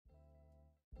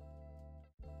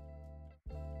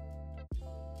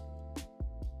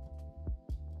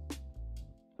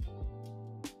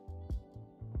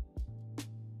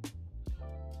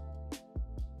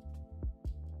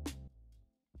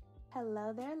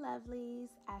Hello there, lovelies.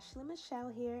 Ashley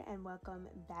Michelle here, and welcome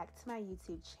back to my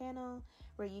YouTube channel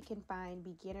where you can find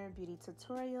beginner beauty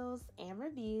tutorials and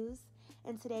reviews.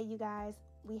 And today, you guys,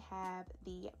 we have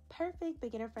the perfect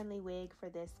beginner-friendly wig for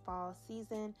this fall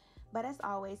season. But as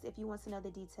always, if you want to know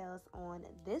the details on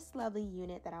this lovely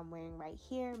unit that I'm wearing right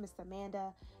here, Miss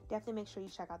Amanda, definitely make sure you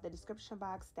check out the description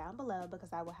box down below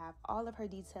because I will have all of her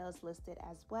details listed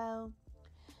as well.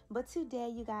 But today,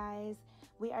 you guys,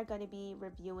 we are going to be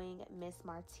reviewing Miss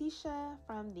Martisha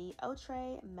from the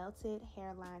Outre Melted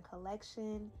Hairline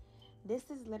collection. This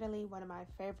is literally one of my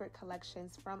favorite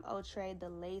collections from Outre. The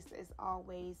lace is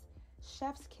always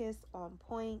chef's kiss on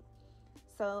point.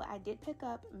 So I did pick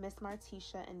up Miss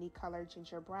Martisha in the color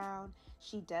Ginger Brown.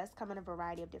 She does come in a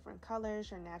variety of different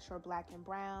colors, your natural black and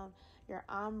brown, your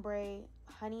ombre,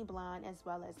 honey blonde, as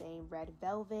well as a red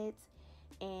velvet.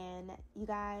 And you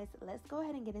guys, let's go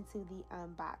ahead and get into the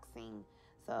unboxing.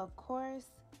 So of course,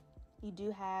 you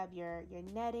do have your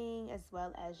netting as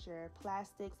well as your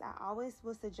plastics. I always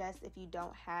will suggest, if you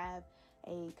don't have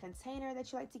a container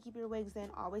that you like to keep your wigs in,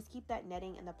 always keep that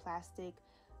netting in the plastic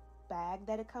bag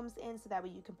that it comes in, so that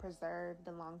way you can preserve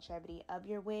the longevity of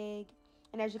your wig.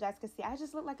 And as you guys can see, I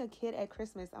just look like a kid at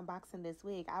Christmas unboxing this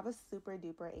wig. I was super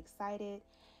duper excited.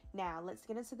 Now let's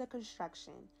get into the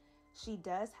construction. She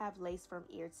does have lace from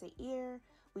ear to ear.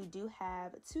 We do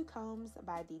have two combs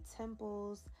by the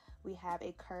temples. We have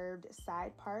a curved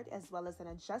side part as well as an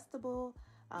adjustable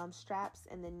straps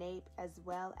in the nape, as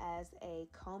well as a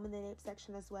comb in the nape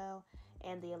section as well.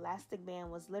 And the elastic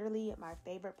band was literally my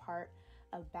favorite part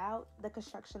about the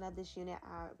construction of this unit.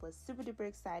 I was super duper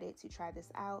excited to try this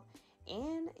out.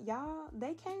 And y'all,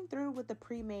 they came through with the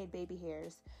pre-made baby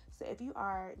hairs. So if you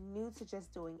are new to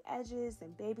just doing edges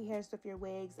and baby hairs with your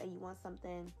wigs and you want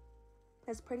something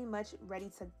that's pretty much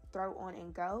ready to throw on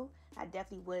and go, I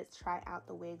definitely would try out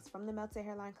the wigs from the Melted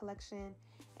Hairline collection.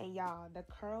 And y'all, the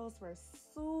curls were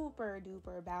super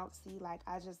duper bouncy. Like,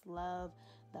 I just love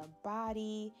the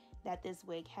body that this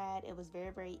wig had. It was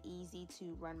very, very easy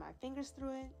to run my fingers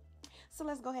through it. So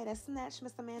let's go ahead and snatch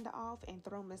Miss Amanda off and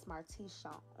throw Miss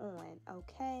Martisha on,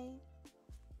 okay?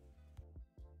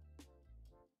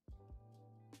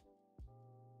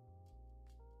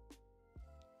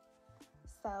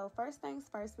 So first things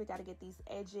first, we got to get these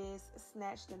edges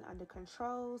snatched and under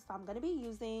control. So I'm going to be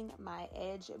using my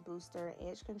Edge Booster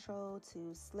Edge Control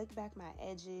to slick back my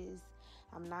edges.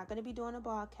 I'm not going to be doing a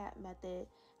ball cap method.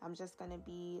 I'm just going to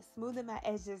be smoothing my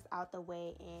edges out the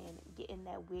way and getting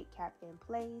that wig cap in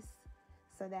place.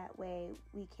 So that way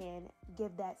we can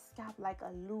give that scalp-like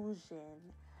illusion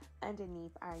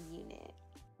underneath our unit.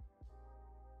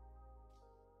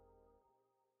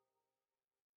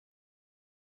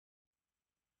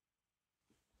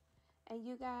 And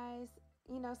you guys,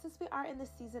 you know, since we are in the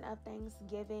season of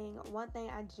Thanksgiving, one thing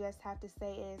I just have to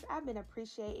say is I've been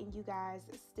appreciating you guys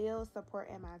still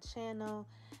supporting my channel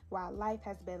while life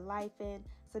has been lifing.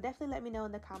 So definitely let me know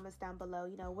in the comments down below,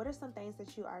 you know, what are some things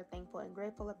that you are thankful and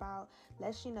grateful about?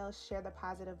 Let's, you know, share the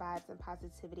positive vibes and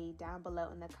positivity down below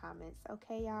in the comments.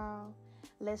 Okay, y'all?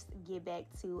 Let's get back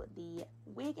to the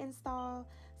wig install.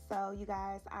 So you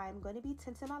guys, I'm going to be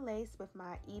tinting my lace with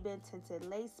my Eben Tinted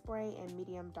Lace Spray in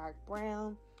medium dark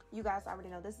brown. You guys already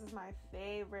know this is my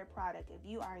favorite product. If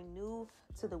you are new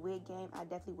to the wig game, I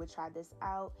definitely would try this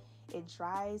out. It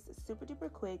dries super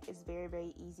duper quick. It's very,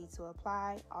 very easy to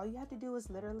apply. All you have to do is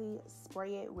literally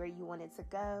spray it where you want it to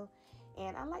go.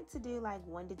 And I like to do like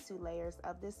 1 to 2 layers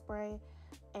of this spray.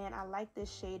 And I like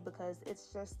this shade because it's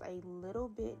just a little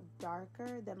bit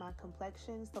darker than my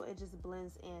complexion. So it just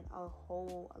blends in a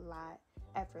whole lot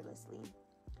effortlessly.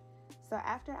 So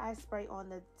after I spray on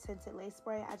the tinted lace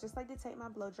spray, I just like to take my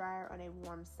blow dryer on a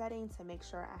warm setting to make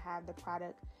sure I have the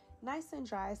product nice and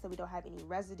dry so we don't have any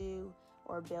residue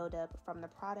or buildup from the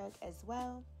product as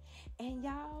well. And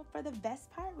y'all, for the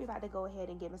best part, we're about to go ahead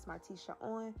and get Miss Martisha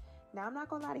on. Now, I'm not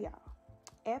gonna lie to y'all.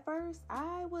 At first,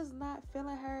 I was not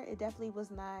feeling her. It definitely was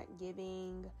not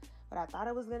giving what I thought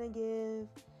it was gonna give.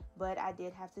 But I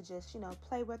did have to just, you know,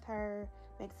 play with her,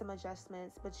 make some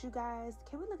adjustments. But you guys,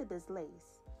 can we look at this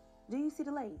lace? Do you see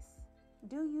the lace?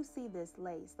 Do you see this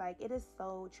lace? Like, it is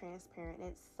so transparent.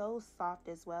 It's so soft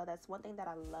as well. That's one thing that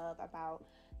I love about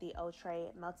the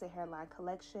Outre Melted Hairline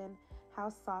collection, how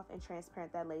soft and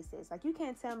transparent that lace is. Like, you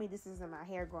can't tell me this isn't my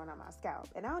hair growing on my scalp.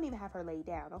 And I don't even have her laid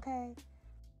down, okay?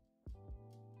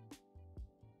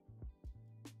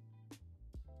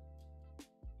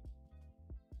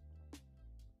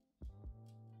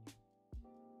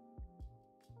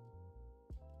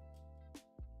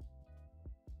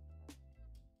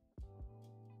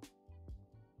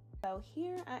 So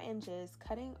here I am just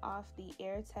cutting off the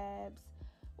air tabs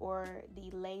or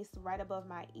the lace right above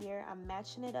my ear, I'm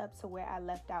matching it up to where I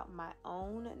left out my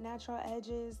own natural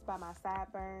edges by my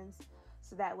sideburns,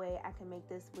 so that way I can make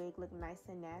this wig look nice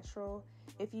and natural.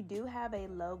 If you do have a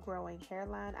low growing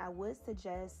hairline, I would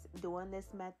suggest doing this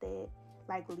method,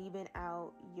 like leaving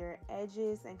out your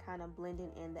edges and kind of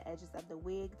blending in the edges of the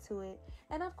wig to it.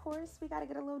 And of course, we got to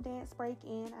get a little dance break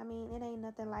in. I mean, it ain't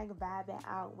nothing like vibing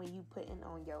out when you putting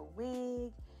on your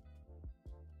wig.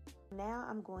 Now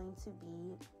I'm going to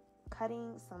be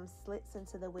cutting some slits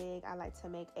into the wig. I like to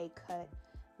make a cut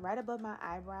right above my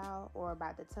eyebrow or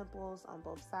by the temples on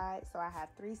both sides. So I have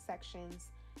 3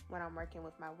 sections when I'm working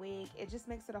with my wig. It just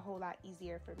makes it a whole lot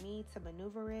easier for me to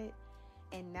maneuver it.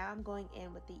 And now I'm going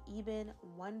in with the Even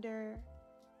Wonder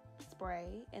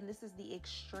spray, and this is the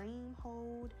extreme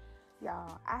hold.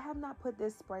 Y'all, I have not put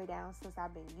this spray down since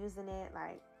I've been using it.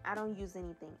 Like, I don't use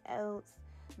anything else.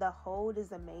 The hold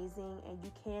is amazing, and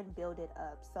you can build it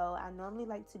up. So I normally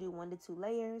like to do 1 to 2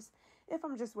 layers if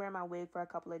I'm just wearing my wig for a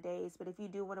couple of days. But if you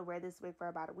do want to wear this wig for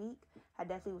about a week, I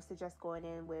definitely would suggest going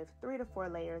in with 3 to 4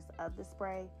 layers of the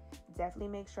spray. Definitely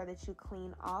make sure that you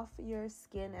clean off your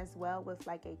skin as well with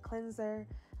like a cleanser.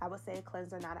 I would say a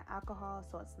cleanser, not an alcohol,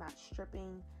 so it's not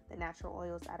stripping the natural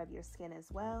oils out of your skin as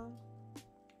well.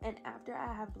 And after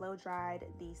I have blow dried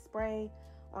the spray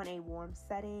on a warm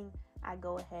setting, I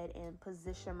go ahead and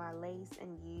position my lace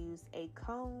and use a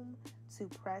comb to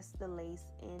press the lace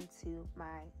into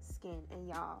my skin. And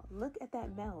y'all, look at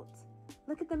that melt.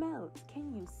 Look at the melt.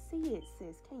 Can you see it,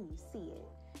 sis? Can you see it?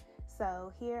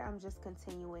 So here I'm just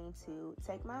continuing to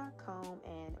take my comb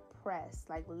and press,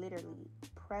 like literally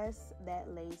press that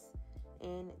lace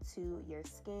into your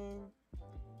skin.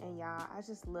 And y'all, I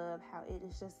just love how it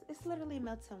is just, it's literally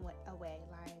melting away.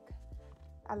 Like,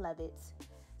 I love it.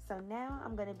 So now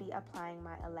I'm going to be applying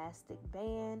my elastic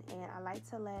band, and I like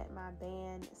to let my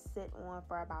band sit on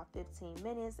for about 15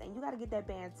 minutes. And you got to get that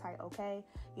band tight, okay?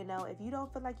 You know, if you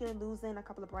don't feel like you're losing a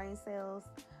couple of brain cells,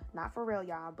 not for real,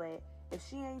 y'all, but if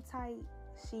she ain't tight,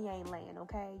 she ain't laying,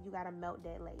 okay? You got to melt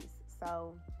that lace.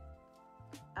 So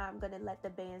I'm going to let the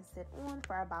band sit on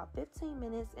for about 15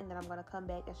 minutes, and then I'm going to come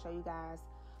back and show you guys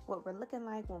what we're looking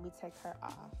like when we take her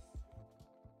off.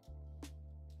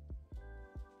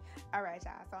 All right,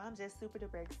 y'all, so I'm just super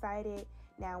duper excited.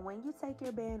 Now, when you take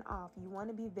your band off, you want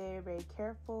to be very, very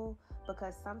careful,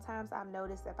 because sometimes I've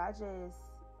noticed if I just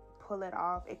pull it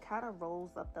off, it kind of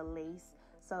rolls up the lace.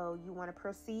 So you want to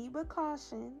proceed with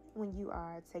caution when you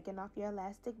are taking off your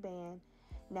elastic band.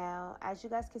 Now, as you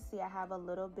guys can see, I have a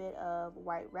little bit of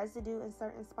white residue in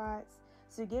certain spots.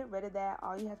 To get rid of that,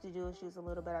 all you have to do is use a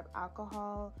little bit of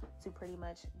alcohol to pretty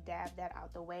much dab that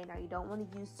out the way. Now, you don't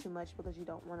want to use too much because you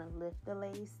don't want to lift the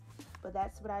lace, but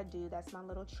that's what I do. That's my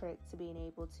little trick to being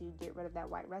able to get rid of that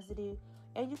white residue.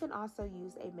 And you can also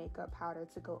use a makeup powder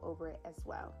to go over it as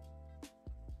well.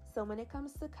 So when it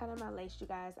comes to cutting my lace, you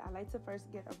guys, I like to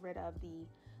first get rid of the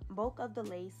bulk of the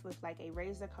lace with like a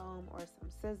razor comb or some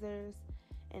scissors,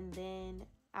 and then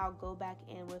I'll go back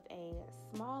in with a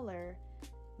smaller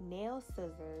nail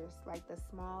scissors, like the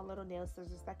small little nail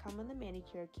scissors that come in the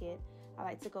manicure kit. I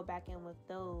like to go back in with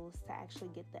those to actually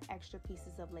get the extra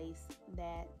pieces of lace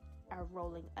that are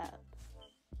rolling up.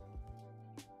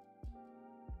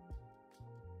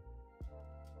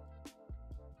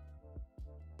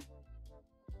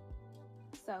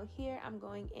 So here I'm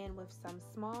going in with some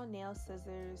small nail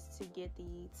scissors to get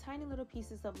the tiny little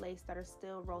pieces of lace that are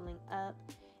still rolling up.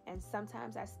 And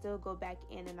sometimes I still go back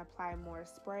in and apply more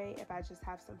spray if I just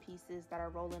have some pieces that are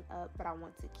rolling up but I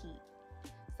want to keep.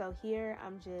 So here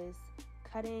I'm just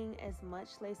cutting as much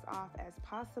lace off as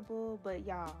possible, but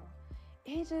y'all,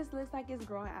 it just looks like it's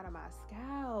growing out of my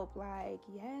scalp. Like,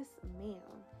 yes, ma'am.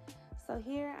 So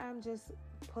here I'm just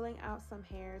pulling out some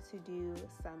hair to do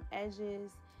some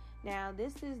edges. Now,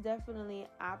 this is definitely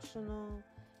optional.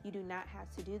 You do not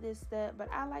have to do this step, but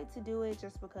I like to do it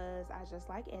just because I just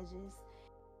like edges.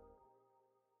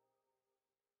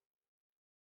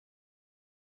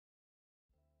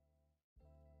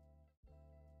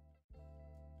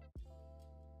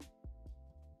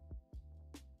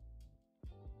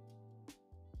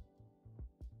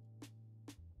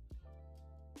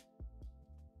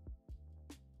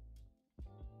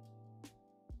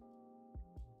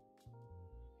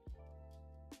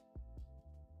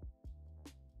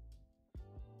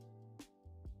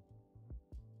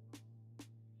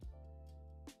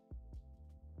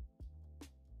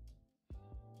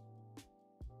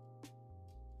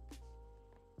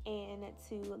 And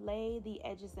to lay the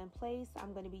edges in place,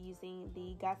 I'm going to be using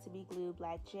the Got to Be Glue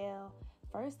black gel.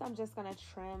 First, I'm just going to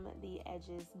trim the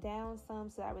edges down some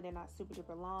so that way they're not super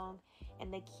duper long.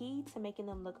 And the key to making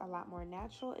them look a lot more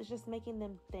natural is just making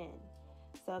them thin.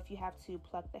 So if you have to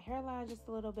pluck the hairline just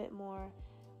a little bit more,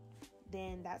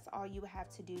 then that's all you would have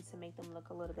to do to make them look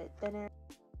a little bit thinner.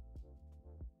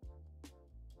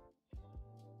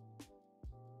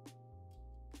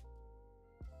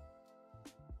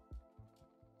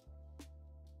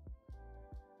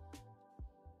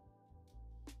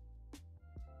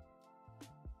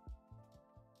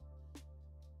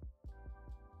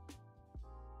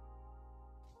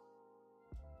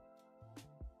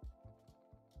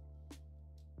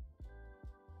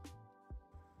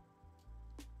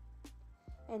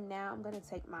 And now I'm going to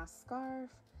take my scarf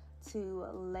to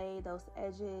lay those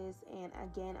edges, and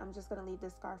again I'm just going to leave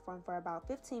this scarf on for about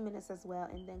 15 minutes as well,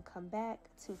 and then come back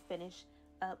to finish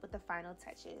up with the final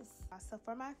touches. So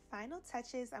for my final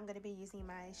touches, I'm going to be using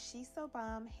my She's So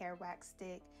Bomb hair wax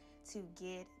stick to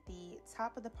get the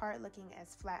top of the part looking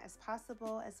as flat as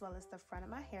possible, as well as the front of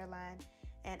my hairline.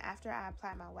 And after I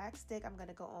apply my wax stick, I'm going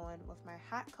to go on with my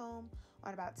hot comb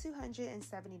on about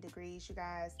 270 degrees, you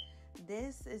guys.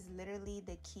 This is literally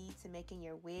the key to making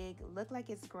your wig look like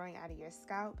it's growing out of your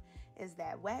scalp, is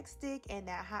that wax stick and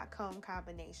that hot comb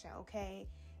combination, okay?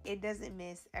 It doesn't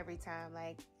miss every time.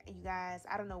 Like, you guys,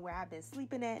 I don't know where I've been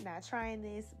sleeping at not trying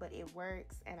this, but it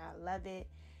works and I love it.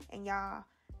 And y'all,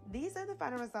 these are the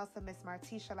final results of Miss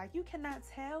Martisha. Like, you cannot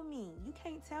tell me, you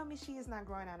can't tell me she is not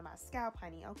growing out of my scalp,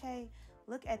 honey, okay?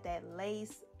 Look at that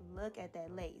lace. Look at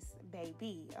that lace,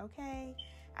 baby, okay?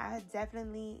 I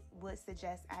definitely would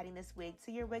suggest adding this wig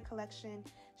to your wig collection.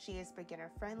 She is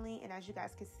beginner friendly, and as you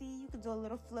guys can see, you can do a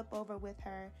little flip over with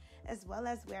her, as well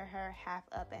as wear her half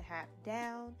up and half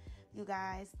down. You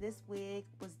guys, this wig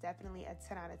was definitely a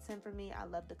 10 out of 10 for me. I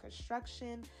love the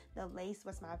construction. The lace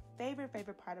was my favorite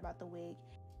part about the wig.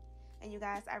 And you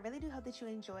guys, I really do hope that you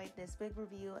enjoyed this wig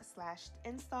review /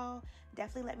 install.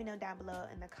 Definitely let me know down below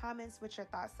in the comments what your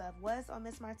thoughts was on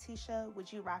Miss Martisha.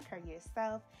 Would you rock her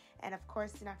yourself? And of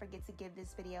course, do not forget to give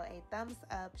this video a thumbs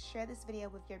up. Share this video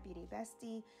with your beauty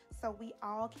bestie so we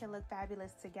all can look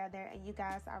fabulous together. And you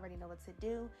guys already know what to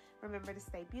do. Remember to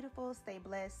stay beautiful, stay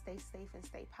blessed, stay safe, and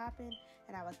stay popping.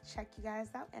 And I will check you guys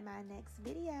out in my next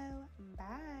video.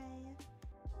 Bye.